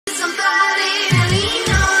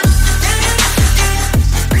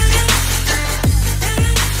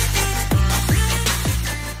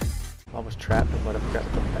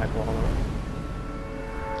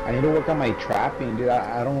I need to work on my trapping, dude.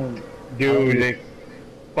 I don't. Dude, they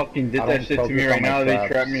fucking did that shit to me right now. They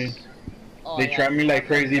trapped me. Oh, They yeah, trapped me like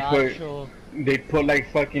crazy. They put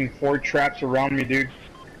like fucking 4 traps around me, dude.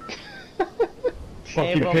 Hey,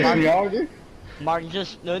 Fucking bro, pissed me off, dude. Mark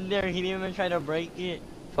just stood there. He didn't even try to break it.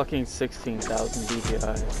 Fucking 16,000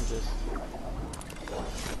 DPI. Just.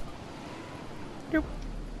 Yep.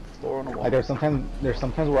 4 on a wall. Like there's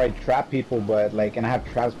sometimes where I trap people, but like, and I have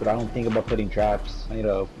traps, but I don't think about putting traps. I need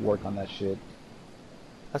to work on that shit.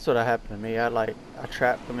 That's what happened to me. I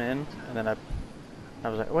trapped them in, and then I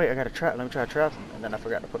was like, wait, I got a trap. Let me try to trap them, and then I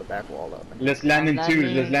forgot to put a back wall up. Let's land in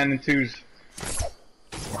twos. Let's land in twos.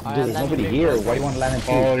 Dude, there's nobody here. Why do you want to land in twos?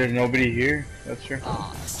 Oh, there's nobody here. That's true.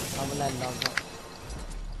 I'm gonna land on that.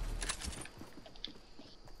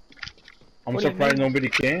 I'm surprised nobody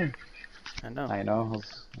came. I know. I know. I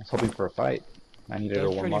was hoping for a fight. I needed to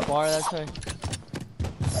warm up. Far, that's right.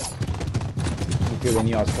 Because they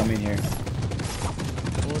knew I was coming here.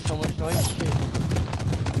 Oh, so much noise shit.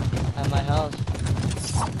 At my house.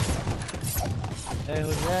 Hey,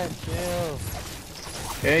 who's that? Chill.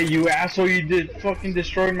 Hey, you asshole! You did fucking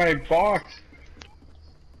destroy my box.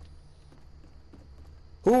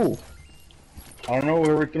 Who? I don't know.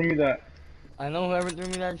 Whoever threw me that. I know whoever threw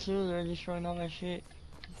me that too. They're destroying all my shit.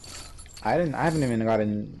 I haven't even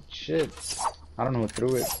gotten shit. I don't know who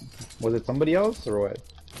threw it. Was it somebody else or what?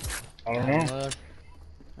 I don't know.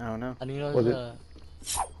 I don't know. I think it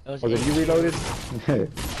Was it you reloaded?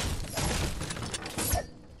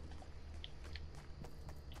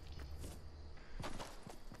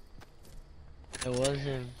 It was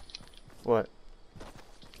him. What?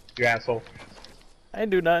 You asshole. I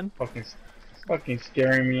didn't do nothing. Fucking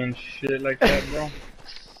scaring me and shit like that, bro.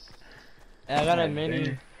 Hey, I got a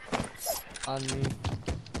mini on me.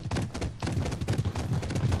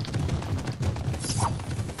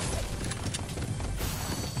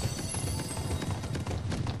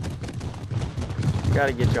 We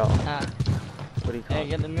gotta get y'all. Ah. What do you call Hey, it?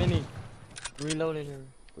 get the mini. Reloaded her.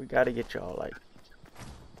 We gotta get y'all like.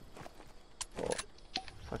 Oh,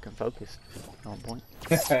 fucking focused. On point.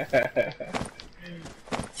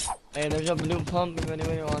 Hey, there's a blue pump if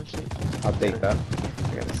anybody wants it. I'll take that. I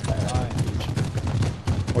gotta start. Alright.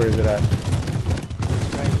 Where is it at?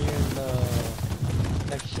 It's right here in the...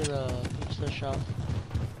 next to the pizza shop.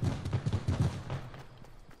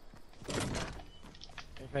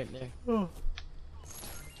 It's right there. Oh.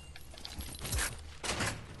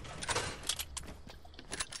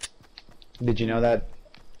 Did you know that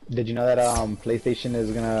PlayStation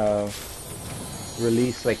is gonna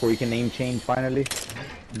release like where you can name change finally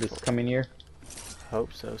this coming year?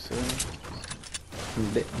 Hope so soon.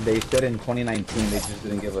 They said in 2019. They just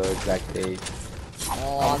didn't give an exact date.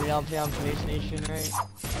 Oh, I'll be on PlayStation, right?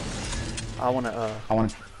 I wanna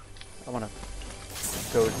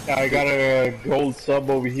go. I got a gold sub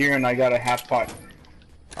over here and I got a half pot.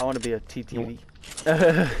 I wanna be a TTV.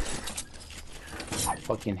 I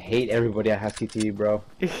fucking hate everybody that has TTE, bro.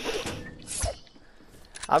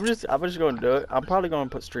 I'm just gonna do it. I'm probably gonna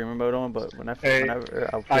put streamer mode on, but whenever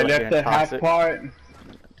I left the half pot.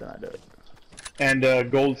 Then I do it. And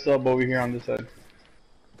gold sub over here on this side.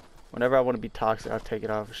 Whenever I want to be toxic, I'll take it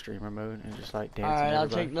off of streamer mode and just like dance. Alright, I'll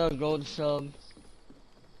take the gold sub.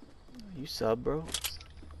 You sub, bro?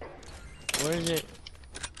 Where is it?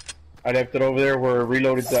 I left it over there where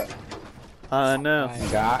Reloaded's at. I know.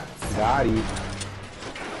 Got it.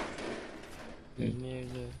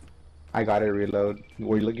 I got it. Reload.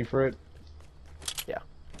 Were you looking for it? Yeah.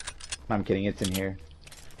 I'm kidding. It's in here.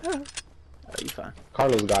 Oh, you fine.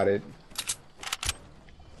 Carlos got it.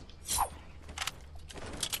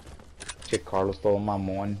 Check Carlos todo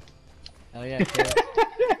mamón. Oh yeah, cool.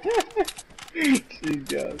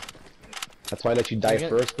 Jesus. That's why I let you die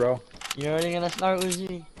first, bro. You already gonna start,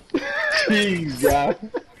 Uzi? Jesus.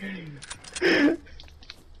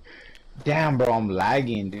 Damn, bro, I'm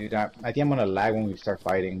lagging, dude. I think I'm gonna lag when we start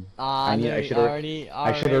fighting. I should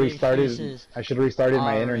have restarted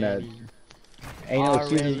my internet. Ain't no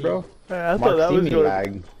excuses, bro. I thought that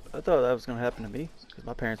was gonna happen to me because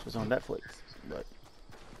my parents was on Netflix. But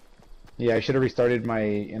yeah, I should have restarted my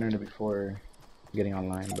internet before getting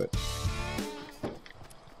online. But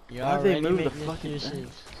you why'd they move the fucking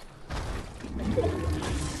excuses.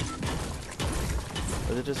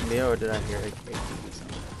 Was it just me or did I hear it?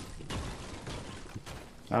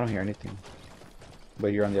 I don't hear anything.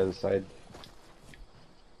 But you're on the other side.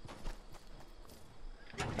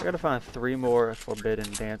 I gotta find 3 more forbidden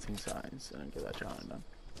dancing signs and get that challenge done.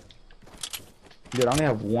 Dude, I only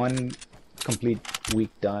have 1 complete week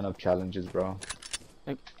done of challenges, bro.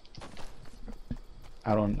 I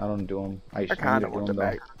don't do them. I kinda want the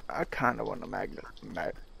magnet.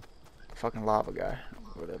 fucking lava guy.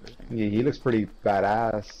 Whatever his name. Yeah, he looks pretty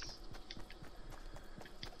badass.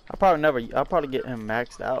 I'll probably get him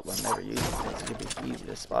maxed out, but never use him. It's gonna be easy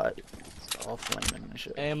to spot. It's all flaming and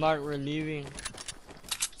shit. Hey, Mark, we're leaving.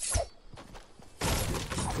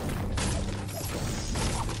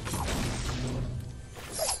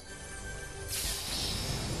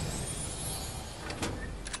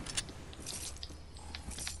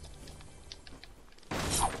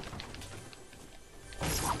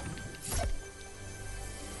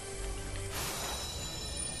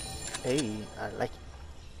 Hey, I like it.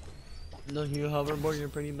 Look, you hoverboard, you're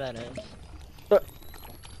pretty badass.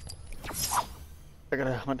 I got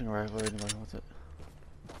a hunting rifle. Anybody wants it?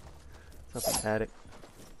 It's up in the attic.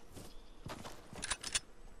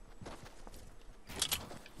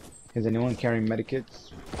 Is anyone carrying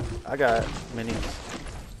medikits? I got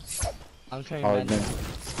minis. I'm trying Then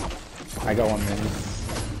I got 1 mini.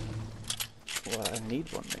 Well, I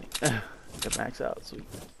need 1 mini. To max out, sweet.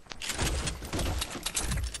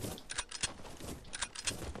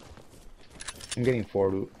 I'm getting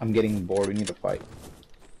bored. We need to fight.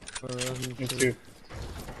 Me too.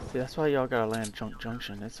 See, that's why y'all gotta land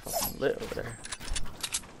Junction. It's fucking lit over there.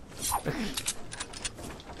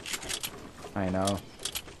 I know.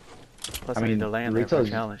 Plus, I need to land there for a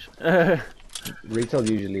challenge. Retail's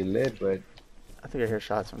usually lit, but I think I hear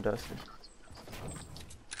shots from Dusty.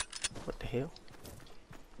 What the hell?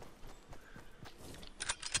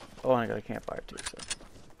 Oh, and I got a campfire too, so.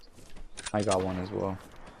 I got one as well.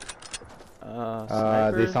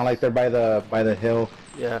 Sniper? They sound like they're by the hill.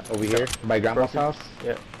 Yeah. Over here, by Grandma's house.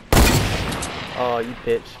 Yeah. Oh, you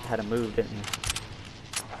bitch! Had to move, didn't you?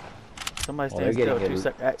 Somebody stand still. 2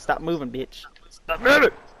 seconds. Stop moving, bitch! Stop moving!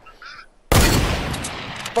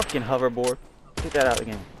 Fucking hoverboard. Get that out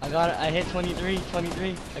again. I got it. I hit 23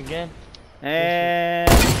 again. And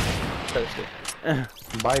thirsty.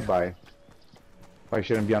 Bye. I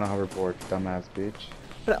shouldn't be on a hoverboard, dumbass bitch.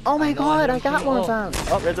 But, oh my god, I got one found.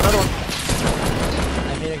 Oh, there's another one.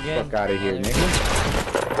 I hit again. Fuck out of here, nigga.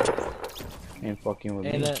 Ain't fucking with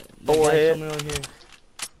me. Forehead. Over here.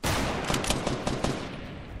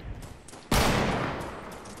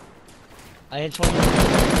 I hit 20.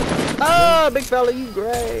 Oh, big fella, you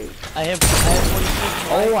great. I hit 26.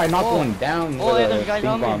 Oh, I knocked one down with there's a a guy steam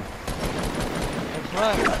down bomb. That's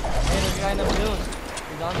right. Hey, there's a guy in the building.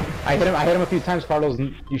 He's on me. I hit him a few times, Carlos.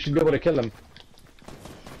 You should be able to kill him.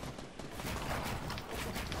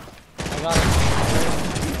 I got him.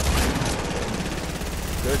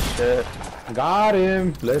 Good shit. Got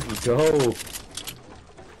him. Let's go.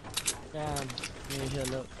 Damn. Let me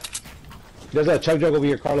heal up. There's a chug jug over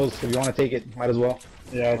here, Carlos. If you want to take it, might as well.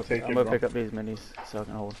 Yeah, I'll take it. I'm gonna pick up these minis so I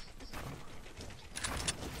can hold.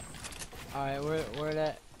 Alright, where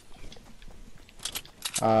that?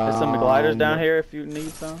 There's some gliders down here if you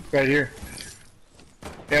need some. Right here.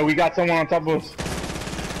 Yeah, we got someone on top of us.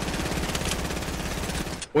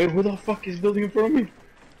 Wait, who the fuck is building in front of me?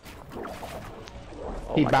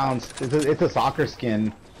 He bounced. It's a soccer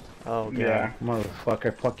skin. Oh, God. Yeah. Motherfucker,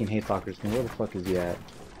 I fucking hate soccer skin. Where the fuck is he at?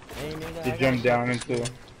 Hey, nigga, He jumped down into.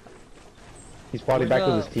 He's probably back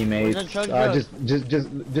with his teammates.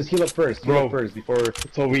 Just heal up first. Heal up first before.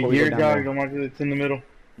 It's over here, dog. Don't mind it's in the middle.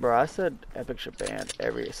 Bro, I said Epic should ban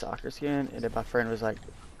every soccer skin, and then my friend was like,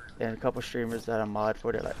 and a couple streamers that I mod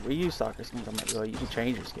for, they're like, we use soccer skins. I'm like, well, you can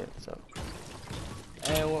change your skin, so.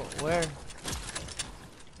 Hey, where?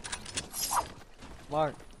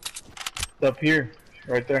 Mark. It's up here.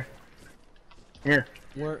 Right there. Come here.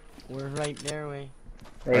 We're right there, way.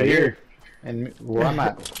 Right here. And where I'm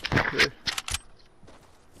at.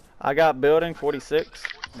 I got building 46.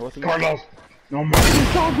 Northeast. Carlos. No more.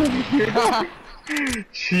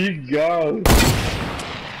 Chief goes.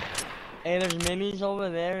 Hey, there's minis over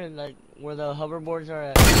there, and like where the hoverboards are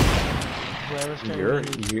at.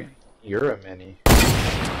 You're a mini.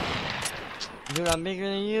 Dude, I'm bigger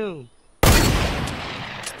than you.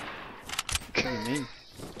 What do you mean?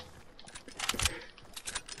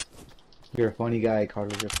 You're a funny guy,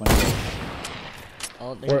 Carlos. You're a funny guy.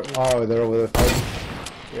 Oh, they're over there fighting.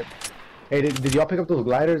 Yep. Hey, did y'all pick up those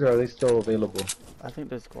gliders, or are they still available? I think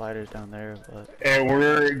there's gliders down there, but. And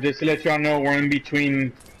we're just to let y'all know we're in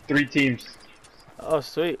between 3 teams. Oh,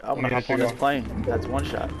 sweet! I'm gonna hop on this plane. That's one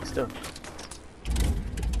shot. Still.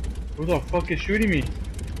 Who the fuck is shooting me?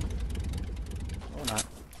 Or not.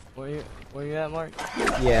 Where you at, Mark?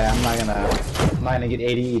 Yeah, I'm not gonna get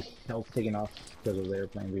 80 health taken off because of the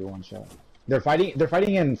airplane being one shot. They're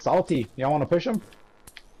fighting in Salty. Y'all want to push them?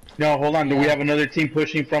 No, hold on. Do we have another team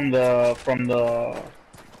pushing from the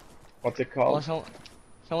what's it called? Oh,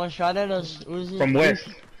 someone shot at us. From west.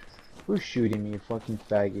 Who's shooting me, you fucking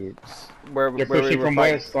faggot? They're pushing from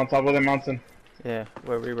west on top of the mountain. Yeah,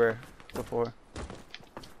 where we were before.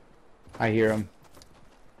 I hear them.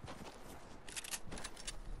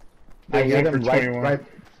 I hear them right.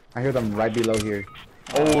 I hear them right below here.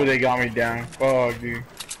 Oh, they got me down. Fuck, dude.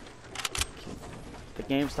 The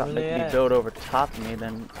game stopped making me build over top of me,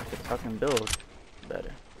 then I could fucking build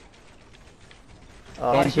better.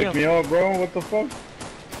 Don't pick me up, bro. What the fuck?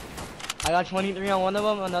 I got 23 on one of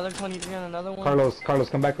them, another 23 on another one. Carlos,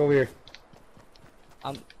 come back over here.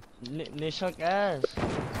 They suck ass.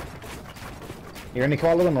 You're gonna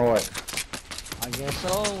kill all of them or what? I guess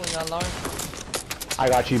so. We got large. I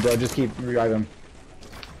got you, bro. Just keep reviving.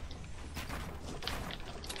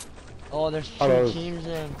 Oh, there's two teams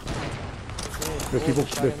in.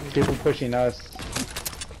 There's people pushing us.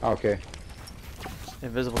 Okay.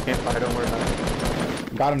 Invisible campfire, don't worry about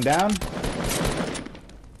it. Got him down.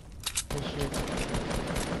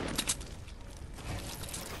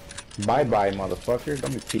 Bye bye, motherfucker.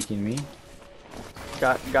 Don't be peeking me.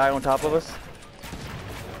 Got guy on top of us.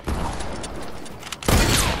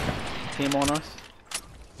 Team on us.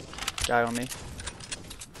 Guy on me.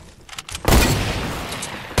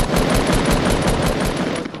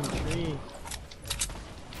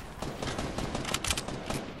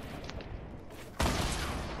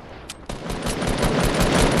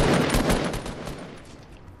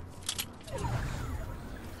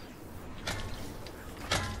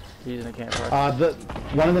 Using a campfire.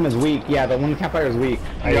 One of them is weak. Yeah, the one in the campfire is weak.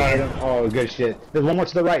 I got him. Oh, good shit. There's one more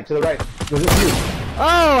to the right. To the right.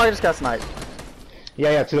 Oh, I just got sniped.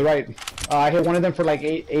 Yeah, to the right. I hit one of them for like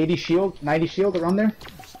 80 shield, 90 shield around there.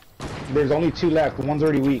 There's only two left. The one's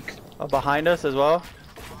already weak. Oh, behind us as well.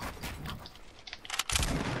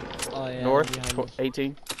 Oh yeah. North,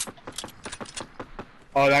 18.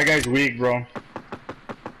 Oh, that guy's weak, bro.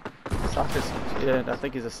 Soccer, yeah, I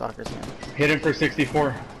think he's a soccer skin. Hit him for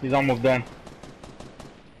 64. He's almost done.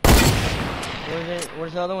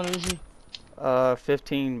 Where's the other one, Lucy?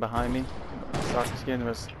 15 behind me. Soccer skin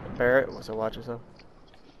was Barrett, so watch yourself.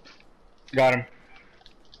 Got him.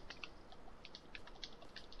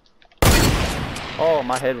 Oh,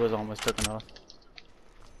 my head was almost taken off.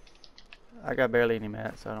 I got barely any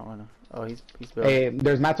mats, so I don't wanna. Oh, he's building. Hey,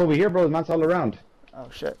 there's mats over here, bro. There's mats all around. Oh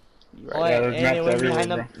shit. You Oh, right. Yeah, there's mats everywhere,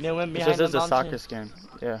 bro. They went behind This is the a soccer mountain. skin.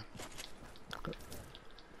 Yeah.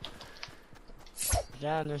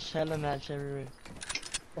 Damn, there's selling mats everywhere.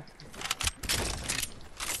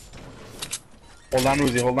 Hold on,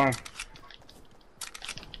 Uzi, hold on.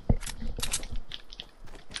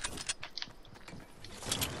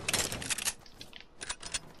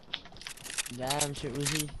 Damn, shit,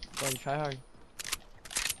 Uzi. Go try hard.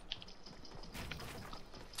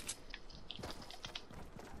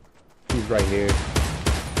 He's right here.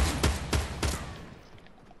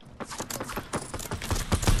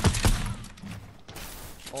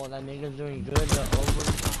 Oh, that nigga's doing good. The over.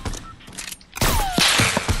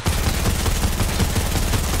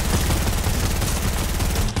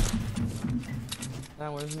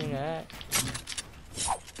 Man, where's the nigga at?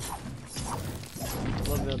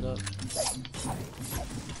 We'll build up.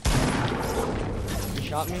 You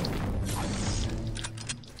shot me?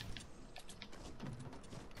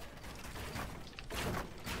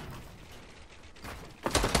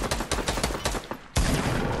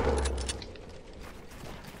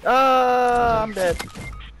 I'm dead.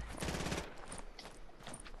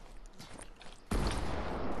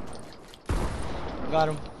 Got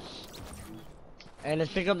him. And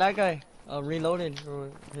let's pick up that guy. Reloaded, or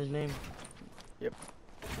his name. Yep.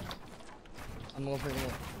 I'm gonna pick him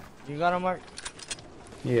up. You got him, Mark?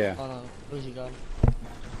 Yeah. Oh no, Uzi got him.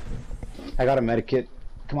 I got a medikit.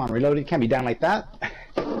 Come on, Reloaded. Can't be down like that.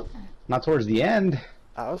 Not towards the end.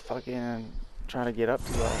 I was fucking trying to get up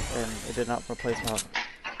to y'all, and it did not replace my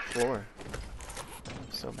floor.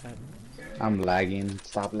 I'm so mad. I'm lagging.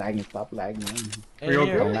 Stop lagging. Stop lagging. Hey, Real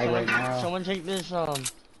here, good. Lag right now. someone take this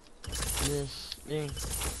this thing.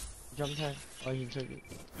 Jump tag. Oh, he took it.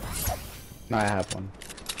 No, I have one.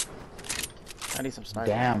 I need some snipers.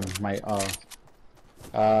 Damn, my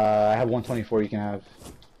I have 124. You can have.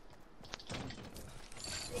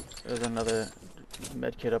 There's another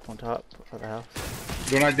med kit up on top of the house.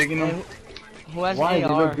 You're not digging them? Who has Why? They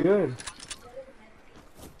AR? look good.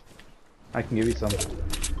 I can give you some.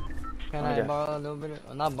 Can I borrow a little bit?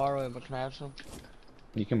 Not borrow it, but can I have some?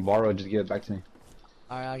 You can borrow it. Just give it back to me.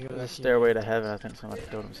 Alright, I'll give it The back to you. stairway to heaven. I think somebody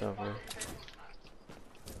killed himself with.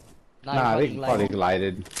 Nah, they fucking probably like-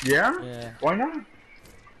 glided. Yeah? Yeah. Why not?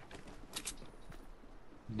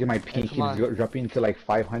 Get my ping come on. keeps dropping to like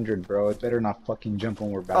 500, bro. It better not fucking jump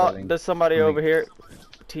when we're Oh, battling. there's somebody over here.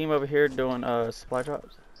 Team over here doing supply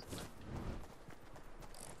drops.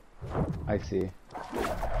 I see.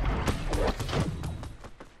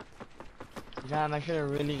 Damn, I should have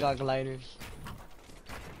really got gliders.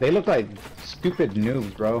 They look like stupid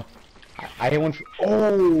noobs, bro. I hit one.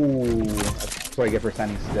 Oh, that's what I get for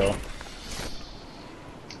standing still.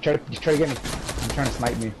 Try to get me. I'm trying to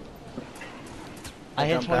snipe me. I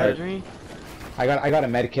hit 23. I got a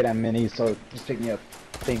medkit and minis, so just pick me up.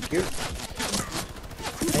 Thank you.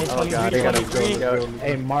 Oh god, 23.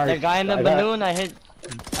 Hey Mark. The guy in the balloon, I hit.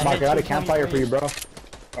 Mark, I got a campfire for you, bro.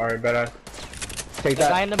 Alright, better. Take the that.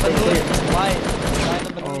 guy in the balloon is white. The guy in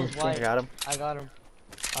the balloon is white. I got him. I got him.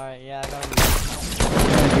 Alright, yeah, I got him.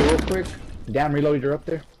 Real quick. Damn, reload, you're up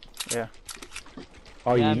there. Yeah.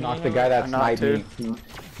 Oh, yeah, you knocked the guy that sniped me.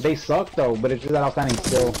 They suck though, but it's just that I was standing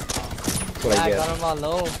still. That's what I get. I got him on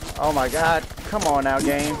low. Oh my god. Come on now,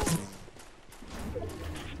 game.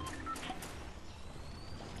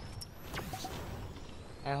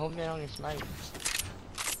 I hope they don't get sniped.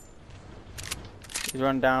 He's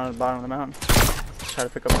running down at the bottom of the mountain. Try to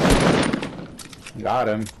pick up him. Got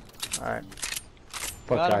him. Alright.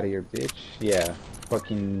 Fuck out of here, bitch. Yeah.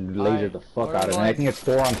 Fucking laser the fuck out of him. I think it's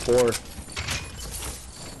 4 on 4.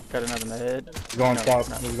 Got another in the head. He's going top.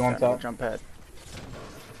 He's going top. Jump pad.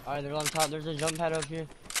 Alright, they're on top. There's a jump pad up here.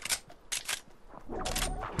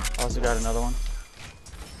 Also got another one.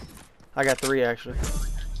 I got 3 actually.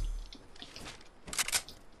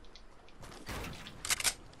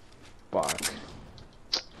 Fuck.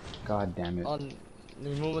 God damn it.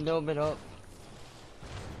 They move a little bit up.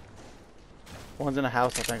 One's in a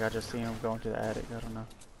house, I think. I just seen him going to the attic. I don't know.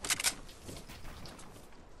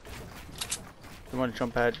 You want to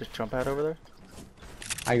jump pad? Just jump pad over there?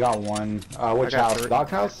 I got one. Which house? Dog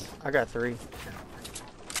house? I got 3.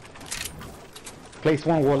 Place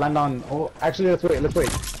 1, we'll land on. Oh, actually, let's wait. Let's wait.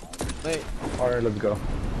 Wait. Alright, let's go.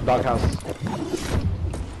 Dog house.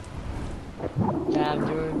 Damn,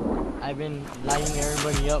 dude. I've been lighting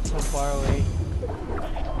everybody up from far away.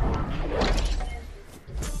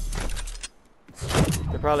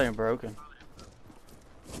 They're probably broken.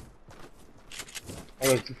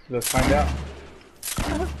 Let's find out.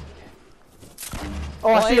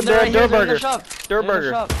 Oh, I see him there. Durburger.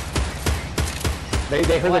 Durburger.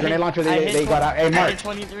 They heard the grenade launcher. They got out. Hey, Mark.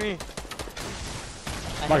 23.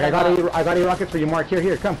 Mark, I got 8 rockets for you. Mark,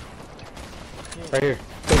 here, come. Right here.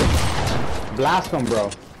 Take it. Blast them, bro.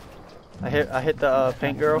 I hit the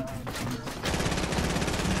paint girl.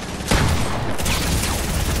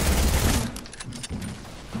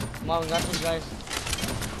 Come on, we got these guys.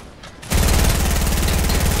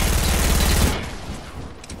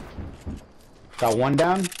 Got one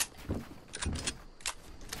down.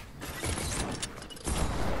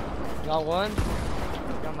 Got one.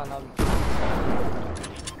 Got my lobby.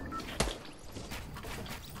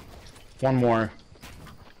 One more.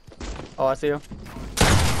 Oh, I see you.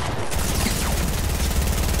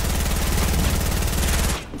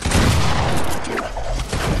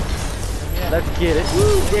 Let's get it.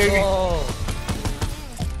 Woo, there you go.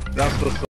 That's what's